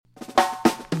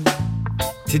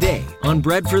Today on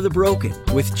Bread for the Broken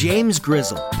with James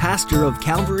Grizzle, pastor of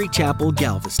Calvary Chapel,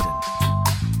 Galveston.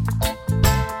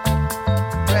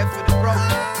 Bread for the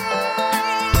broken.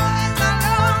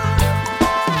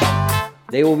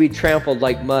 They will be trampled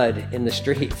like mud in the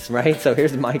streets, right? So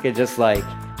here's Micah just like,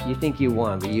 you think you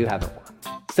won, but you haven't won.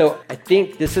 So I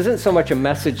think this isn't so much a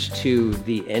message to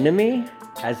the enemy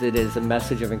as it is a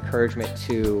message of encouragement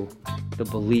to the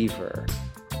believer.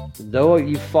 Though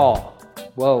you fall,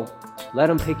 well, let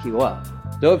him pick you up.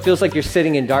 Though it feels like you're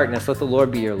sitting in darkness, let the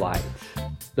Lord be your light.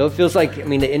 Though it feels like, the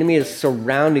enemy is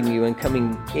surrounding you and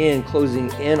coming in, closing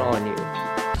in on you.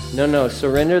 No,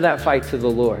 surrender that fight to the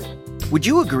Lord. Would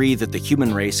you agree that the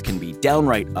human race can be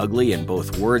downright ugly in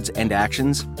both words and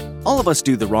actions? All of us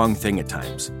do the wrong thing at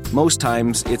times. Most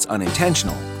times it's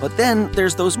unintentional, but then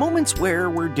there's those moments where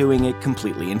we're doing it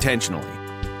completely intentionally.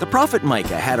 The prophet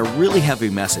Micah had a really heavy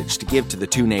message to give to the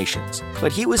two nations,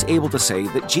 but he was able to say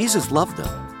that Jesus loved them.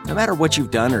 No matter what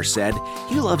you've done or said,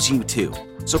 he loves you too.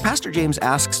 So Pastor James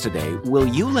asks today, will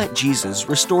you let Jesus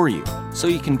restore you so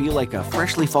you can be like a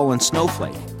freshly fallen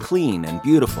snowflake, clean and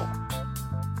beautiful?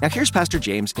 Now here's Pastor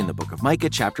James in the book of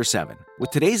Micah chapter 7 with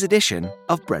today's edition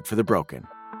of Bread for the Broken.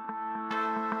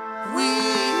 We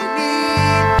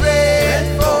need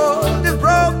bread for the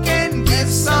broken. Give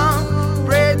some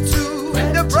bread to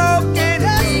the broken.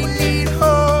 We need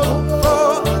hope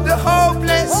for the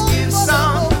hopeless. Give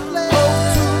some hope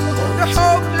to the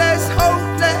hopeless.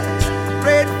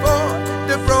 Bread for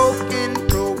the broken.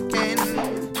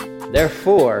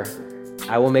 Therefore,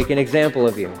 I will make an example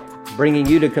of you, bringing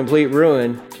you to complete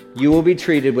ruin. You will be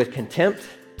treated with contempt,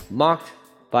 mocked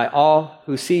by all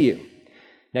who see you.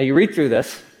 Now you read through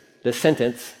this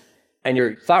sentence, and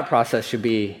your thought process should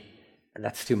be,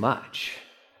 that's too much.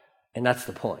 And that's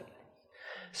the point.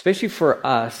 Especially for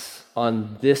us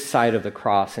on this side of the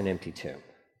cross and empty tomb.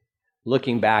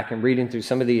 Looking back and reading through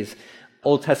some of these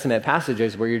Old Testament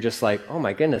passages where you're just like, oh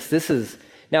my goodness, this is...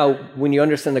 Now, when you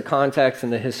understand the context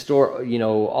and the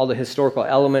all the historical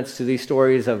elements to these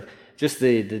stories of just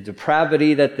the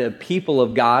depravity that the people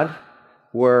of God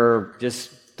were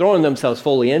just throwing themselves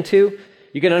fully into,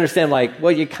 you can understand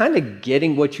you're kind of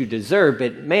getting what you deserve,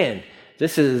 but man,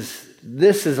 this is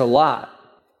a lot.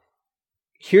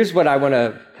 Here's what I want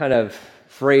to kind of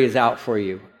phrase out for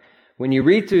you. When you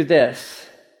read through this,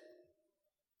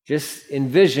 just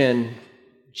envision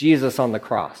Jesus on the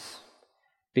cross,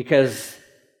 because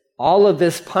all of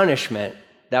this punishment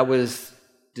that was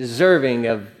deserving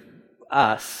of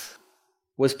us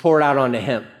was poured out onto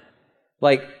him.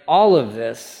 All of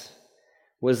this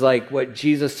was what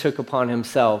Jesus took upon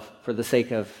himself for the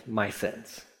sake of my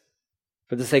sins.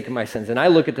 For the sake of my sins. And I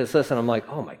look at this list and I'm like,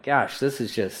 oh my gosh, this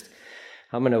is just,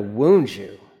 I'm going to wound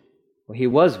you. Well, he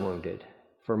was wounded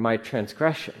for my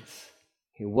transgressions.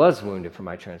 He was wounded for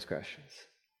my transgressions.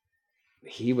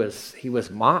 He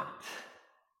was mocked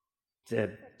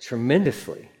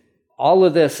tremendously. All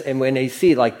of this, and when they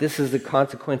see this is the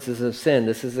consequences of sin,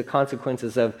 this is the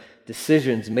consequences of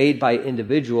decisions made by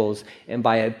individuals and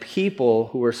by a people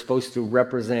who are supposed to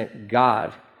represent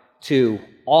God to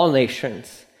all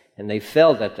nations, and they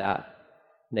failed at that.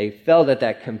 They failed at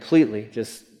that completely,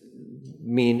 just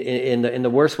in the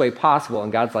worst way possible.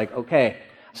 And God's like, okay,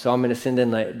 so I'm going to send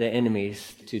in the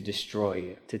enemies to destroy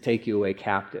you, to take you away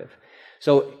captive.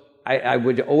 So I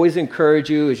would always encourage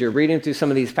you as you're reading through some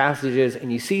of these passages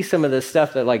and you see some of this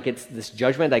stuff that it's this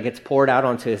judgment that gets poured out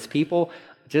onto his people,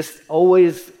 just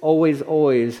always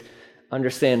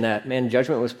understand that, man,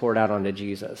 judgment was poured out onto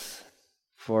Jesus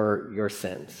for your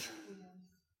sins.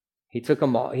 He took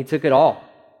them all. He took it all.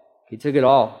 He took it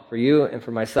all for you and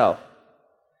for myself.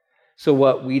 So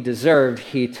what we deserved,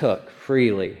 he took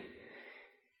freely.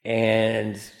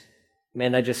 And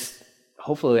man,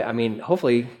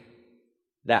 hopefully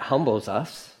that humbles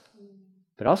us,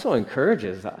 but also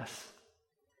encourages us.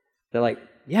 They're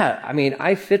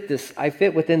I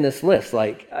fit within this list.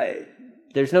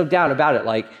 There's no doubt about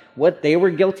it. What they were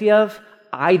guilty of,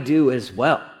 I do as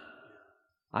well.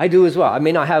 I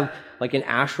may not have an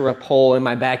Asherah pole in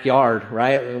my backyard,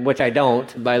 right? Which I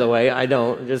don't, by the way. I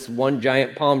don't. Just one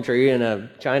giant palm tree and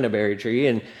a China berry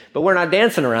tree, but we're not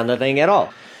dancing around the thing at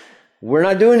all. We're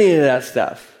not doing any of that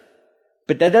stuff.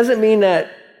 But that doesn't mean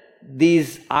that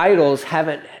these idols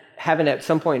haven't at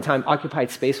some point in time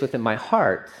occupied space within my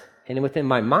heart and within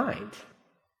my mind.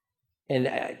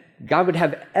 And God would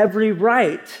have every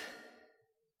right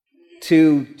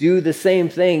to do the same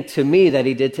thing to me that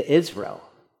he did to Israel.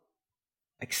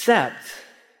 Except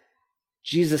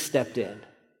Jesus stepped in.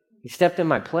 He stepped in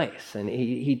my place, and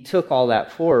he took all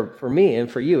that for me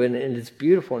and for you, and it's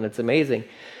beautiful and it's amazing,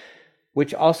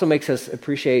 which also makes us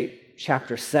appreciate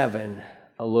chapter 7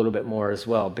 a little bit more as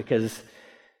well, because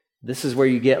this is where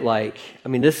you get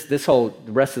this whole,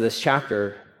 the rest of this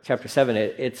chapter 7,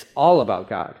 it's all about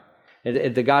God.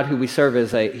 The God who we serve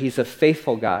he's a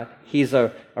faithful God. He's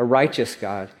a righteous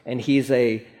God, and he's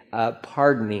a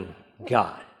pardoning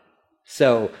God.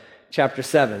 So, chapter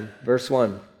 7, verse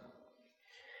 1.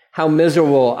 How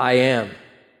miserable I am.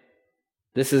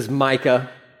 This is Micah,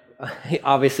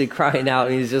 obviously crying out,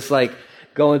 and he's just like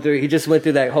going through, he just went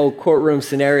through that whole courtroom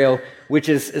scenario, which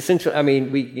is essentially,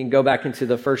 we can go back into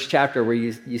the first chapter where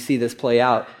you see this play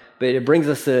out, but it brings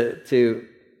us to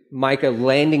Micah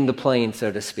landing the plane, so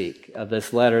to speak, of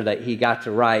this letter that he got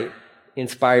to write,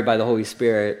 inspired by the Holy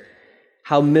Spirit.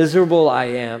 How miserable I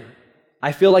am.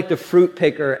 I feel like the fruit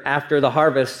picker after the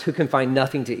harvest who can find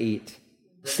nothing to eat.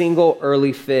 A single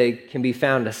early fig can be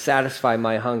found to satisfy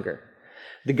my hunger.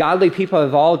 The godly people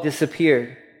have all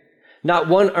disappeared. Not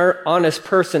one honest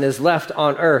person is left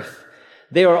on earth.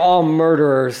 They are all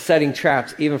murderers, setting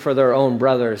traps even for their own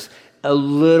brothers. A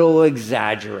little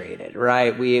exaggerated,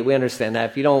 right? We understand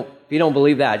that. If you don't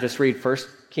believe that, just read 1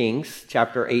 Kings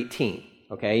chapter 18.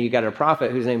 Okay, you got a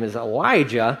prophet whose name is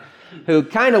Elijah, who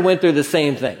kind of went through the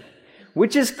same thing,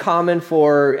 which is common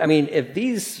for, if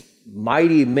these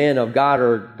mighty men of God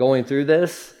are going through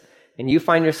this, and you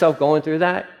find yourself going through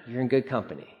that, you're in good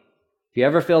company. If you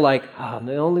ever feel like, I'm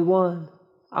the only one,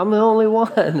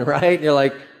 right? You're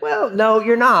like, well, no,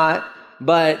 you're not.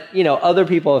 But, other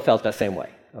people have felt that same way,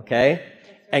 okay?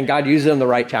 And God uses them in the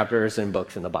right chapters and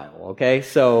books in the Bible, okay?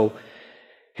 So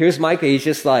here's Micah. He's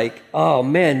just like, oh,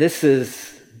 man, this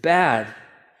is bad.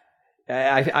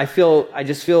 I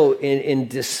just feel in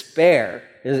despair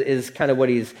is kind of what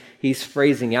he's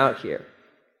phrasing out here.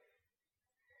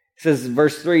 It says,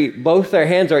 verse 3, both their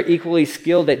hands are equally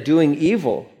skilled at doing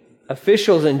evil.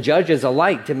 Officials and judges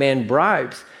alike demand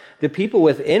bribes. The people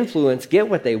with influence get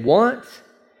what they want,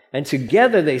 and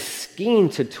together they scheme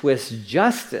to twist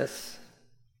justice.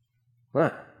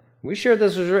 Huh. We sure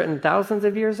this was written thousands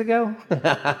of years ago?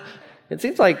 It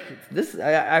seems like this.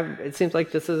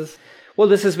 This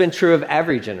has been true of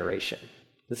every generation.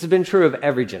 This has been true of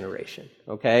every generation.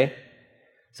 Okay,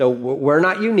 so we're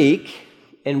not unique,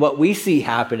 and what we see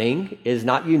happening is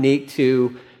not unique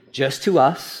to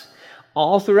us.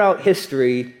 All throughout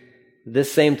history,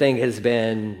 this same thing has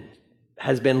been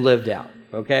lived out,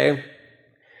 okay?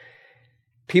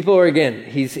 People are, again,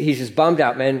 he's just bummed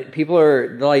out, man. People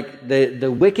are like,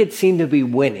 the wicked seem to be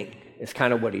winning, is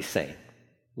kind of what he's saying.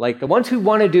 Like, the ones who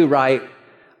want to do right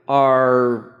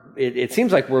it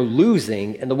seems like we're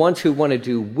losing, and the ones who want to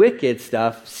do wicked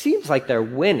stuff seems like they're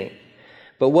winning.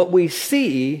 But what we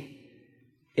see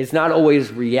is not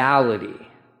always reality.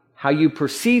 How you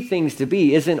perceive things to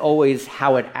be isn't always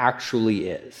how it actually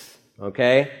is,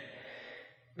 okay?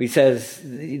 He says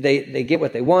they get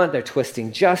what they want, they're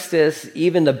twisting justice.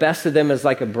 Even the best of them is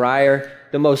like a briar.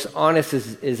 The most honest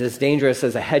is as dangerous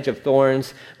as a hedge of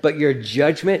thorns. But your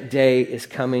judgment day is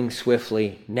coming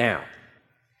swiftly now.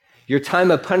 Your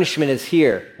time of punishment is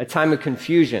here, a time of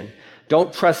confusion.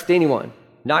 Don't trust anyone,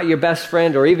 not your best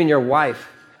friend or even your wife.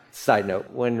 Side note,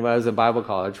 when I was in Bible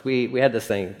college, we had this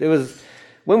thing.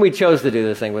 When we chose to do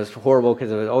this thing, it was horrible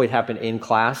because it would always happen in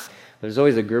class. There's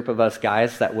always a group of us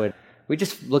guys we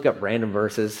just look up random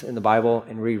verses in the Bible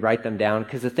and rewrite them down,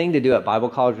 because the thing to do at Bible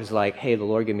college was like, hey, the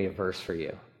Lord gave me a verse for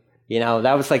you.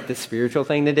 That was like the spiritual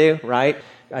thing to do, right?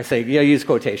 I say, use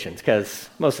quotations, because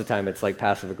most of the time it's like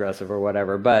passive-aggressive or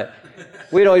whatever, but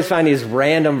we'd always find these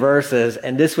random verses,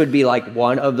 and this would be like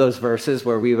one of those verses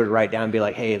where we would write down and be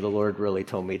like, hey, the Lord really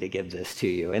told me to give this to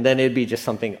you. And then it'd be just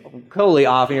something totally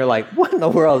off, and you're like, what in the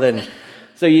world? And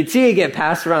so you'd see it get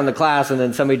passed around the class, and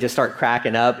then somebody just start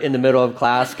cracking up in the middle of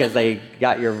class because they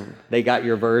got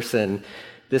your verse, and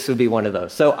this would be one of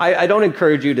those. So I don't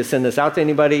encourage you to send this out to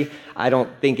anybody. I don't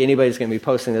think anybody's going to be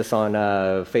posting this on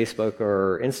Facebook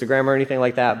or Instagram or anything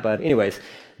like that. But anyways,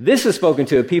 this is spoken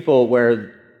to people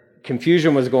where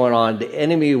confusion was going on. The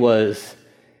enemy was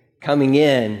coming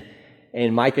in,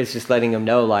 and Micah's just letting them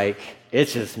know, like,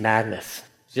 it's just madness.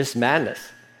 Just madness.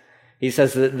 He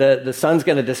says that the son's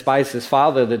going to despise his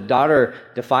father. The daughter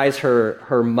defies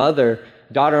her mother.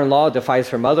 Daughter-in-law defies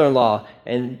her mother-in-law,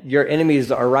 and your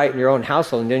enemies are right in your own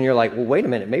household. And then you're like, well, wait a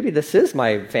minute, maybe this is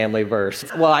my family verse.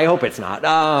 Well, I hope it's not.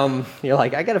 You're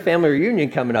like, I got a family reunion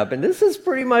coming up, and this is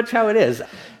pretty much how it is.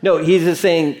 No, he's just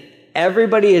saying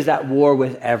everybody is at war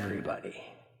with everybody.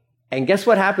 And guess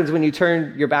what happens when you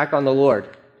turn your back on the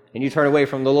Lord and you turn away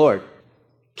from the Lord?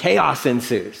 Chaos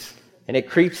ensues. And it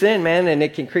creeps in, man, and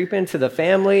it can creep into the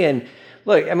family. And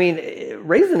look,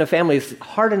 raising a family is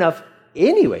hard enough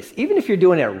anyways, even if you're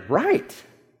doing it right.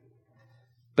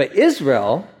 But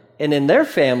Israel, and in their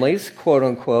families, quote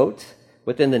unquote,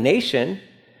 within the nation,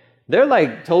 they're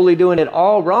like totally doing it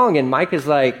all wrong. And Micah's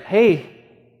like, hey,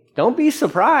 don't be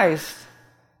surprised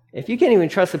if you can't even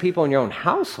trust the people in your own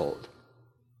household,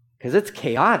 because it's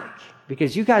chaotic.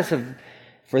 Because you guys have,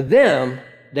 for them,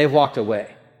 they've walked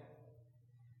away.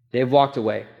 They've walked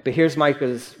away. But here's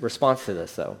Micah's response to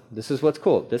this, though. This is what's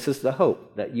cool. This is the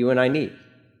hope that you and I need.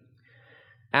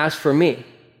 As for me,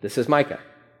 this is Micah,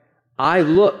 I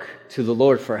look to the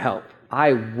Lord for help.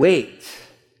 I wait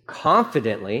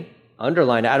confidently,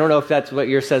 underline it. I don't know if that's what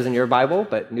yours says in your Bible,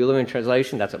 but New Living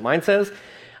Translation, that's what mine says.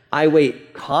 I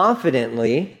wait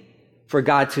confidently for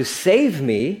God to save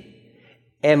me,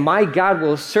 and my God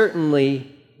will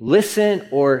certainly listen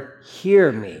or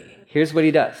hear me. Here's what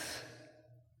he does.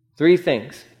 3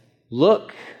 things.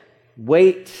 Look,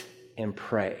 wait, and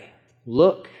pray.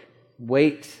 Look,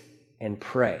 wait, and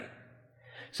pray.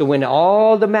 So when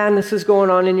all the madness is going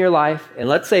on in your life, and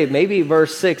let's say maybe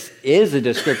verse 6 is a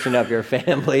description of your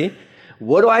family,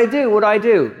 what do I do? What do I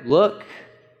do? Look,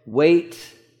 wait,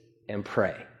 and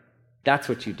pray. That's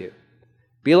what you do.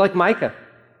 Be like Micah.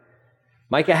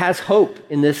 Micah has hope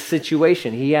in this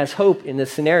situation. He has hope in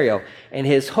this scenario. And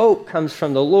his hope comes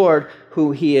from the Lord,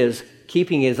 who he is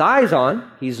keeping his eyes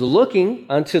on. He's looking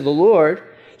unto the Lord.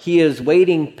 He is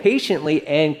waiting patiently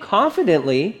and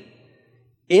confidently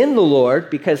in the Lord,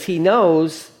 because he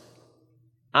knows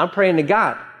I'm praying to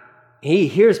God. He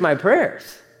hears my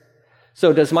prayers.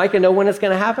 So does Micah know when it's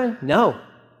going to happen? No.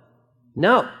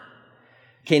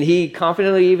 Can he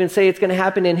confidently even say it's going to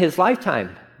happen in his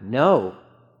lifetime? No.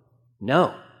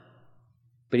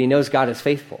 But he knows God is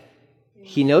faithful.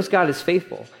 He knows God is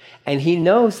faithful. And he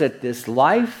knows that this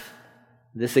life,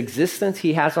 this existence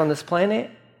he has on this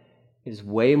planet, is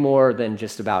way more than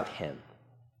just about him.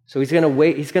 So he's going to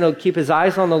wait. He's going to keep his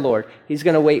eyes on the Lord. He's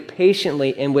going to wait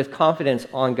patiently and with confidence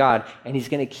on God. And he's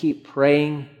going to keep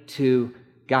praying to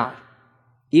God.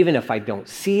 Even if I don't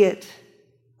see it,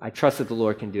 I trust that the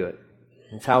Lord can do it.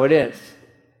 That's how it is.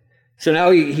 So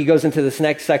now he goes into this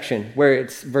next section where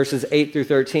it's verses 8 through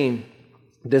 13.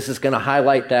 This is going to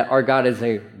highlight that our God is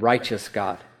a righteous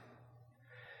God.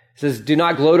 It says, do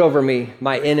not gloat over me,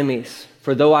 my enemies,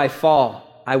 for though I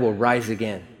fall, I will rise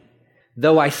again.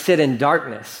 Though I sit in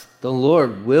darkness, the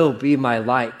Lord will be my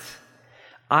light.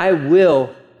 I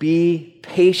will be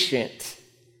patient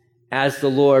as the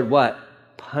Lord, what?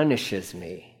 Punishes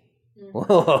me.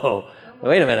 Whoa,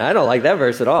 wait a minute. I don't like that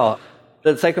verse at all.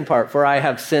 The second part, for I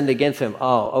have sinned against him.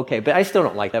 Oh, okay. But I still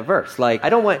don't like that verse.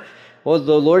 The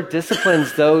Lord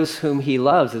disciplines those whom he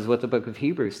loves, is what the book of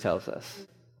Hebrews tells us.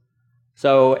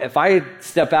 So if I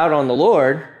step out on the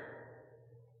Lord,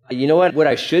 you know what? What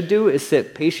I should do is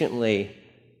sit patiently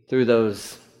through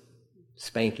those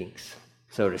spankings,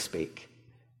 so to speak,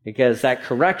 because that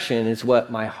correction is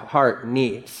what my heart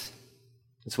needs.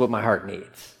 It's what my heart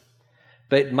needs.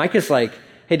 But Micah's like,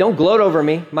 hey, don't gloat over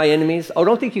me, my enemies. Oh,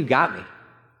 don't think you got me.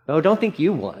 Oh, don't think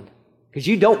you won, because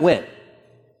you don't win.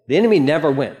 The enemy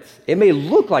never wins. It may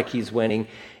look like he's winning,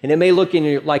 and it may look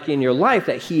like in your life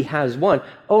that he has won.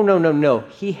 Oh, no.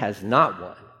 He has not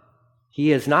won. He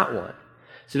has not won.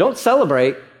 So don't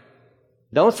celebrate.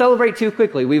 Don't celebrate too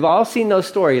quickly. We've all seen those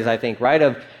stories, I think, right,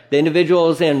 of the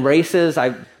individuals in races.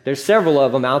 There's several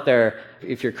of them out there.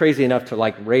 If you're crazy enough to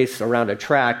race around a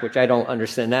track, which I don't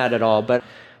understand that at all, but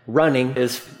running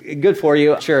is good for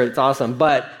you. Sure, it's awesome.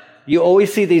 But you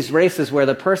always see these races where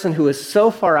the person who is so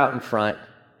far out in front,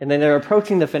 and then they're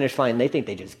approaching the finish line, they think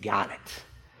they just got it.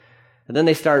 And then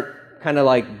they start kind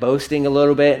of boasting a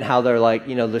little bit, and how they're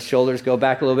the shoulders go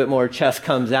back a little bit more, chest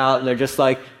comes out, and they're just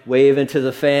waving to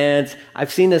the fans.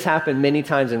 I've seen this happen many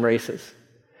times in races.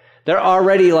 They're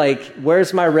already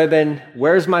where's my ribbon?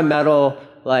 Where's my medal?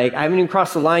 I haven't even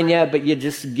crossed the line yet, but you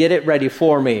just get it ready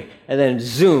for me. And then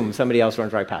zoom, somebody else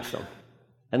runs right past them.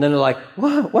 And then they're like,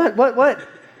 what?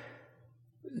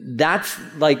 That's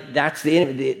the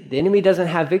enemy. The enemy doesn't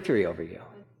have victory over you.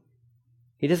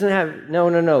 He doesn't have,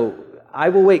 no. I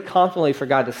will wait confidently for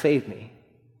God to save me.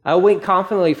 I will wait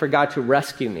confidently for God to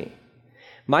rescue me.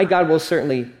 My God will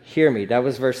certainly hear me. That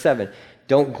was verse 7.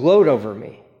 Don't gloat over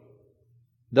me.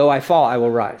 Though I fall, I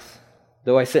will rise.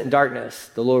 Though I sit in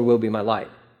darkness, the Lord will be my light.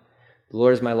 The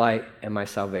Lord is my light and my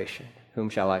salvation. Whom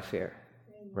shall I fear?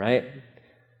 Right?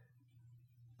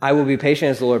 I will be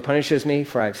patient as the Lord punishes me,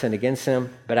 for I have sinned against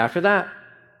him. But after that,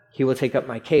 he will take up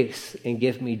my case and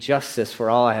give me justice for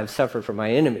all I have suffered from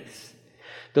my enemies.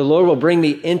 The Lord will bring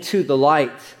me into the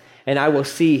light, and I will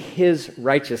see his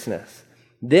righteousness.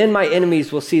 Then my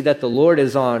enemies will see that the Lord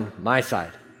is on my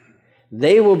side.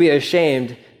 They will be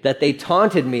ashamed that they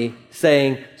taunted me,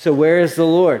 saying, so where is the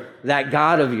Lord, that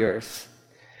God of yours?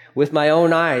 With my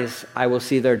own eyes I will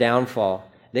see their downfall.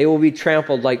 They will be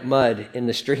trampled like mud in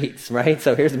the streets, right?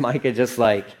 So here's Micah just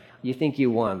like, you think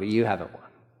you won, but you haven't won.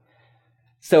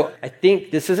 So I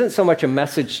think this isn't so much a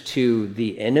message to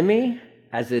the enemy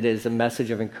as it is a message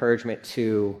of encouragement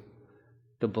to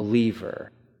the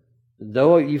believer.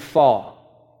 Though you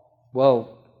fall,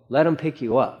 well, let him pick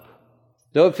you up.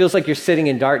 Though it feels like you're sitting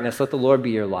in darkness, let the Lord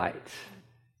be your light.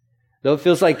 Though it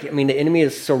feels like, the enemy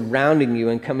is surrounding you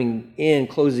and coming in,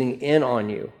 closing in on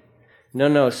you.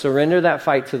 No, surrender that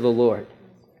fight to the Lord.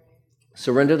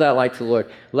 Surrender that light to the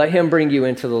Lord. Let him bring you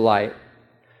into the light.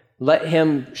 Let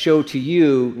him show to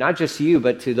you, not just to you,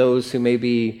 but to those who may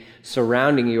be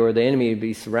surrounding you or the enemy may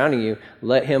be surrounding you,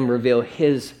 let him reveal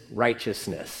his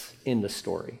righteousness in the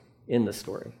story.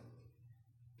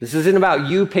 This isn't about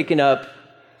you picking up,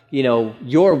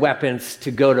 your weapons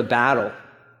to go to battle.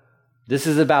 This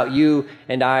is about you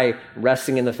and I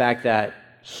resting in the fact that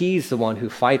he's the one who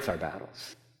fights our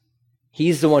battles.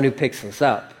 He's the one who picks us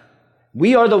up.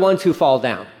 We are the ones who fall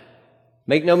down.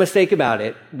 Make no mistake about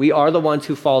it. We are the ones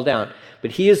who fall down.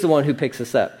 But he is the one who picks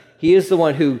us up. He is the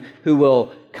one who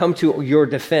will come to your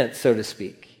defense, so to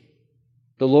speak.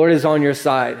 The Lord is on your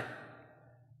side.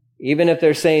 Even if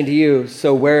they're saying to you,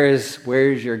 so where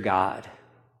is your God?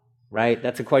 Right?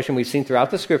 That's a question we've seen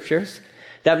throughout the scriptures.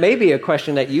 That may be a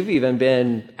question that you've even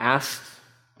been asked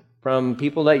from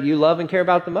people that you love and care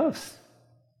about the most.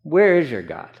 Where is your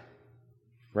God?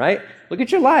 Right? Look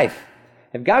at your life.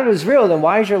 If God was real, then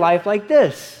why is your life like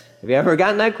this? Have you ever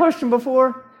gotten that question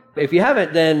before? If you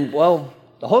haven't, then, well,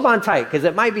 hold on tight, because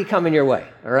it might be coming your way,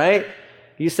 all right?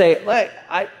 You say,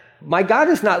 my God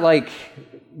is not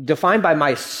defined by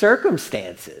my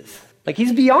circumstances.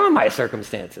 He's beyond my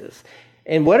circumstances.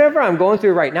 And whatever I'm going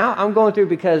through right now, I'm going through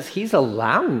because he's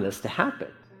allowing this to happen.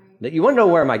 That you want to know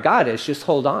where my God is, just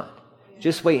hold on.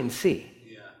 Just wait and see.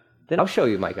 Then I'll show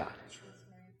you my God.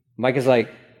 Micah's like,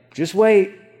 just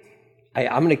wait.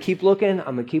 I'm going to keep looking.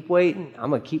 I'm going to keep waiting.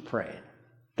 I'm going to keep praying.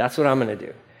 That's what I'm going to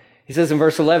do. He says in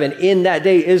verse 11, in that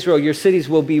day, Israel, your cities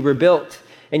will be rebuilt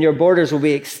and your borders will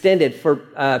be extended. For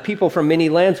people from many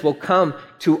lands will come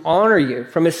to honor you,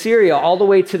 from Assyria all the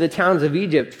way to the towns of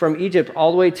Egypt, from Egypt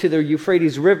all the way to the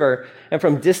Euphrates River, and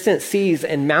from distant seas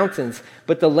and mountains.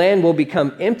 But the land will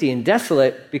become empty and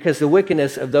desolate because the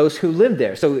wickedness of those who live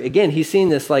there. So again, he's seeing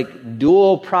this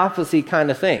dual prophecy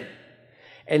kind of thing.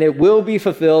 And it will be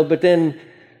fulfilled, but then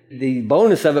the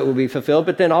bonus of it will be fulfilled,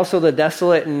 but then also the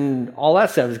desolate and all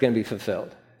that stuff is going to be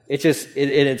fulfilled. It's just,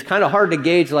 it's kind of hard to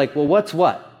gauge, what's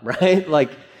what, right?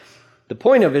 The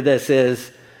point of this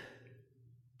is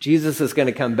Jesus is going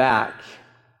to come back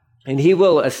and he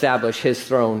will establish his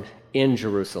throne in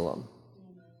Jerusalem.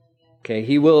 Okay,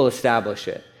 he will establish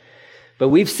it. But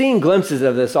we've seen glimpses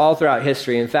of this all throughout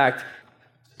history. In fact,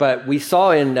 but we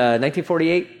saw in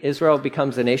 1948, Israel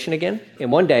becomes a nation again in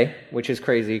one day, which is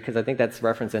crazy because I think that's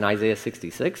referenced in Isaiah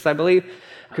 66, I believe.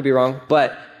 Could be wrong.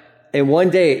 But in one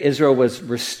day, Israel was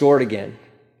restored again.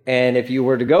 And if you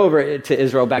were to go over to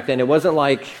Israel back then, it wasn't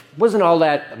all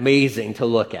that amazing to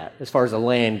look at as far as the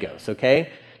land goes,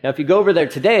 okay? Now, if you go over there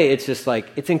today, it's just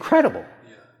it's incredible.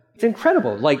 It's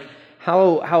incredible.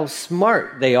 How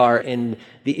smart they are in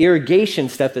the irrigation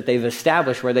stuff that they've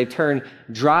established where they turn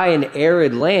dry and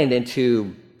arid land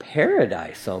into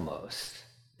paradise almost.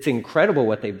 It's incredible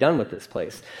what they've done with this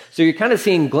place. So you're kind of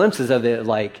seeing glimpses of it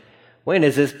when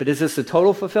is this? But is this a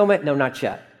total fulfillment? No, not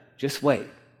yet. Just wait.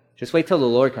 Just wait till the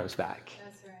Lord comes back.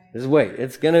 That's right. Just wait.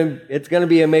 It's gonna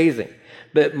be amazing.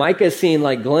 But Micah's seeing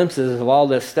glimpses of all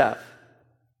this stuff.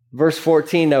 Verse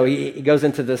 14, though, he goes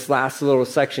into this last little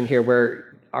section here where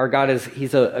our God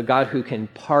he's a God who can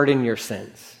pardon your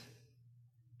sins.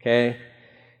 Okay?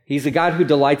 He's a God who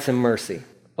delights in mercy.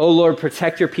 Oh Lord,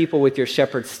 protect your people with your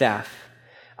shepherd's staff.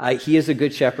 He is a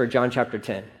good shepherd, John chapter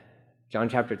 10. John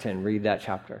chapter 10, read that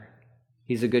chapter.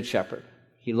 He's a good shepherd.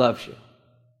 He loves you.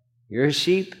 You're his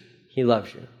sheep. He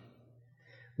loves you.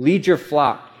 Lead your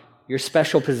flock, your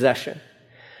special possession.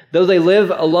 Though they live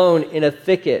alone in a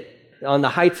thicket on the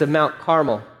heights of Mount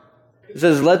Carmel, it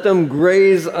says, let them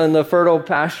graze on the fertile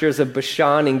pastures of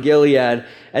Bashan and Gilead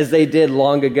as they did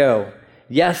long ago.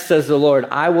 Yes, says the Lord,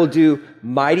 I will do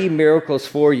mighty miracles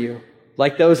for you,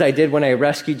 like those I did when I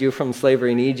rescued you from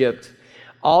slavery in Egypt.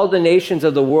 All the nations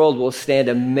of the world will stand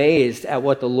amazed at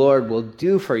what the Lord will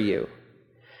do for you.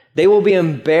 They will be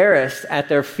embarrassed at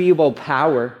their feeble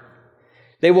power.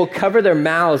 They will cover their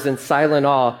mouths in silent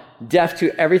awe, deaf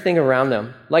to everything around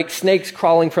them, like snakes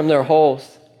crawling from their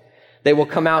holes. They will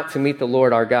come out to meet the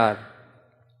Lord our God.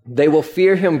 They will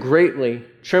fear him greatly,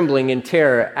 trembling in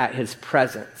terror at his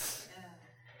presence.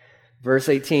 Verse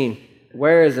 18,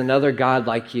 where is another God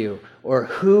like you? Or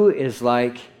who is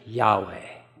like Yahweh?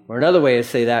 Or another way to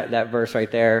say that verse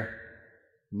right there,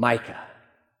 Micah,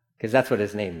 because that's what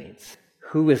his name means.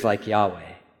 Who is like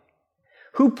Yahweh?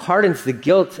 Who pardons the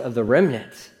guilt of the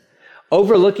remnant,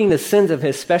 overlooking the sins of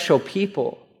his special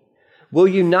people? Will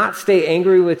you not stay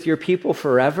angry with your people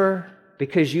forever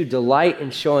because you delight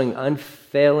in showing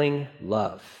unfailing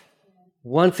love?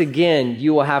 Once again,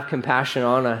 you will have compassion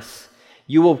on us.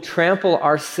 You will trample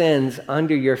our sins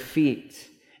under your feet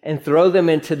and throw them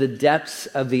into the depths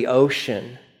of the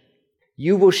ocean.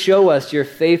 You will show us your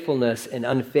faithfulness and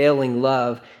unfailing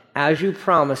love as you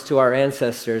promised to our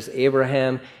ancestors,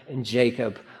 Abraham and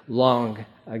Jacob, long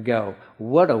ago.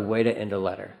 What a way to end a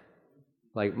letter.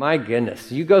 Like, my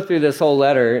goodness, you go through this whole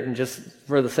letter, and just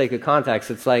for the sake of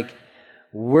context, it's like,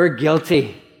 we're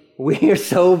guilty. We are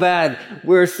so bad.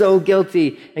 We're so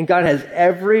guilty. And God has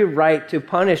every right to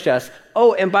punish us.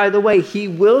 Oh, and by the way, he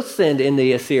will send in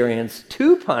the Assyrians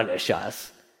to punish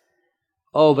us.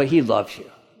 Oh, but he loves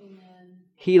you. Amen.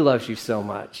 He loves you so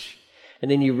much. And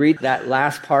then you read that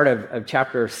last part of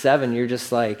chapter 7, you're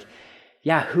just like,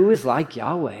 yeah, who is like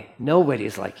Yahweh?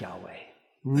 Nobody's like Yahweh.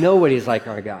 Nobody's like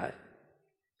our God.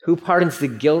 Who pardons the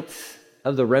guilt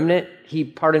of the remnant? He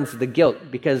pardons the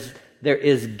guilt because there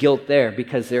is guilt there,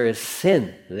 because there is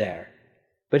sin there.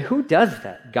 But who does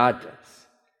that? God does.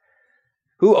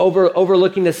 Who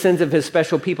overlooking the sins of his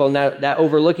special people? Now, that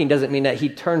overlooking doesn't mean that he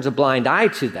turns a blind eye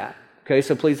to that. Okay,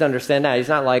 so please understand that. He's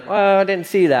not like, oh, I didn't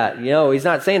see that. He's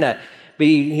not saying that. But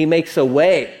he makes a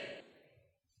way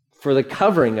for the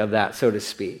covering of that, so to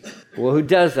speak. Well, who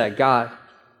does that? God.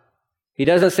 He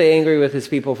doesn't stay angry with his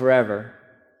people forever.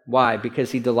 Why?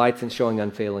 Because he delights in showing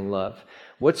unfailing love.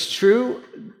 What's true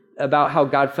about how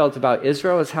God felt about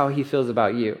Israel is how he feels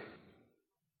about you.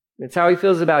 It's how he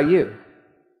feels about you.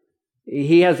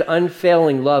 He has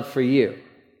unfailing love for you.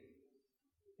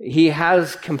 He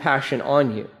has compassion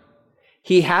on you.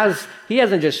 He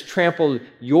hasn't just trampled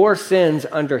your sins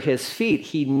under his feet.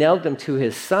 He nailed them to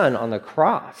his son on the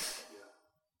cross.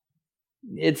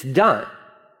 It's done.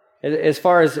 As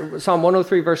far as Psalm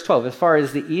 103, verse 12, as far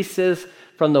as the east is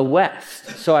from the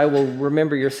west, so I will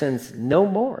remember your sins no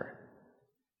more.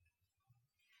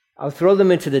 I'll throw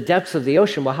them into the depths of the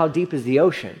ocean. Well, how deep is the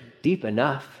ocean? Deep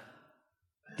enough.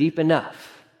 Deep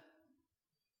enough.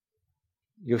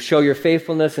 You'll show your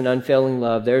faithfulness and unfailing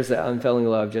love. There's that unfailing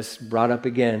love just brought up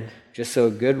again. Just so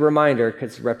a good reminder,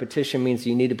 because repetition means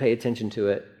you need to pay attention to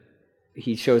it.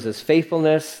 He shows his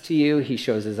faithfulness to you. He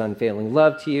shows his unfailing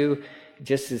love to you,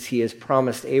 just as he has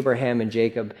promised Abraham and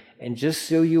Jacob. And just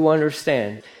so you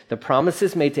understand, the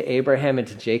promises made to Abraham and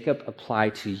to Jacob apply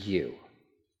to you.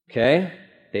 Okay?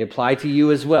 They apply to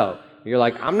you as well. You're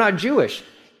like, I'm not Jewish.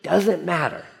 Doesn't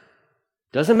matter.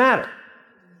 Doesn't matter.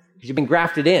 Because you've been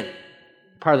grafted in.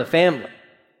 Part of the family.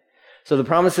 So the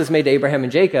promises made to Abraham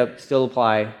and Jacob still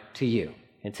apply to you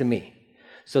and to me.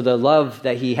 So the love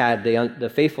that he had, the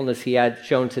faithfulness he had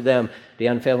shown to them, the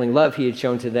unfailing love he had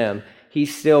shown to them, he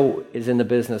still is in the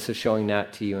business of showing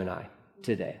that to you and I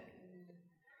today.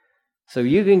 So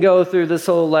you can go through this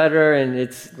whole letter and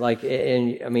it's like,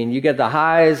 you get the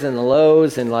highs and the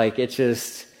lows and like,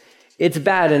 it's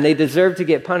bad and they deserve to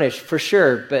get punished for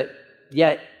sure, but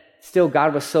yet still,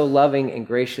 God was so loving and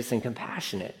gracious and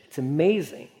compassionate. It's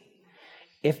amazing.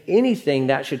 If anything,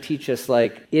 that should teach us,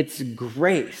 it's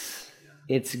grace.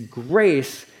 It's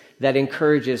grace that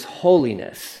encourages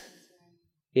holiness.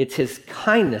 It's his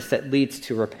kindness that leads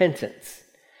to repentance.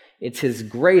 It's his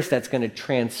grace that's going to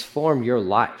transform your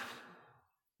life.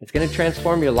 It's going to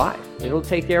transform your life. It'll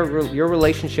take your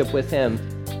relationship with him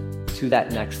to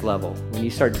that next level when you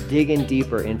start digging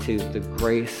deeper into the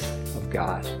grace of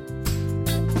God.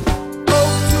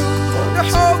 The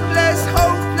hopeless,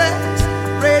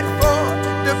 bread for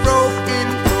the broken.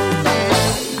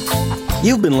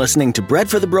 You've been listening to Bread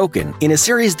for the Broken in a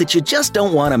series that you just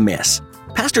don't want to miss.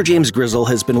 Pastor James Grizzle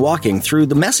has been walking through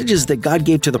the messages that God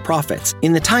gave to the prophets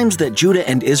in the times that Judah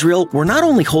and Israel were not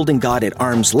only holding God at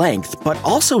arm's length, but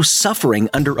also suffering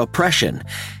under oppression.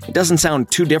 It doesn't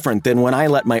sound too different than when I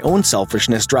let my own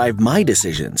selfishness drive my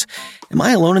decisions. Am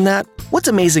I alone in that? What's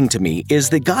amazing to me is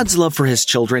that God's love for his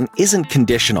children isn't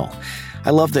conditional. I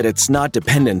love that it's not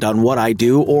dependent on what I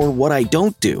do or what I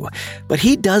don't do, but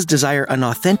he does desire an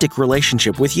authentic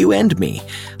relationship with you and me,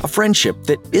 a friendship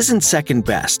that isn't second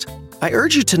best. I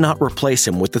urge you to not replace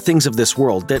him with the things of this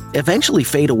world that eventually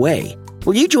fade away.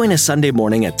 Will you join us Sunday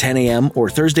morning at 10 a.m. or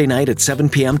Thursday night at 7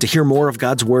 p.m. to hear more of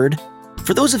God's Word? For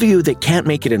For those of you that can't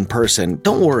make it in person,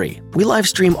 don't worry. We live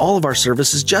stream all of our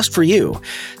services just for you.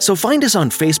 So find us on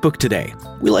Facebook today.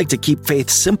 We like to keep faith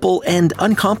simple and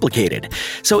uncomplicated.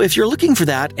 So if you're looking for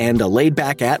that and a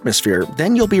laid-back atmosphere,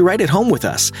 then you'll be right at home with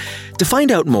us. To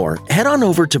find out more, head on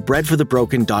over to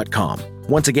breadforthebroken.com.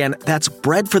 Once again, that's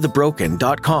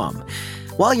breadforthebroken.com.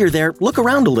 While you're there, look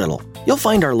around a little. You'll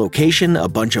find our location, a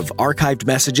bunch of archived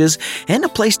messages, and a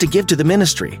place to give to the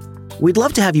ministry. We'd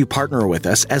love to have you partner with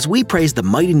us as we praise the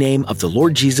mighty name of the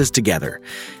Lord Jesus together.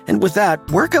 And with that,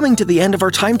 we're coming to the end of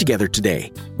our time together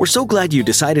today. We're so glad you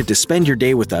decided to spend your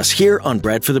day with us here on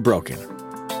Bread for the Broken.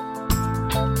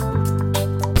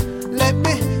 Let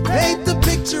me paint the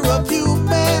picture of you.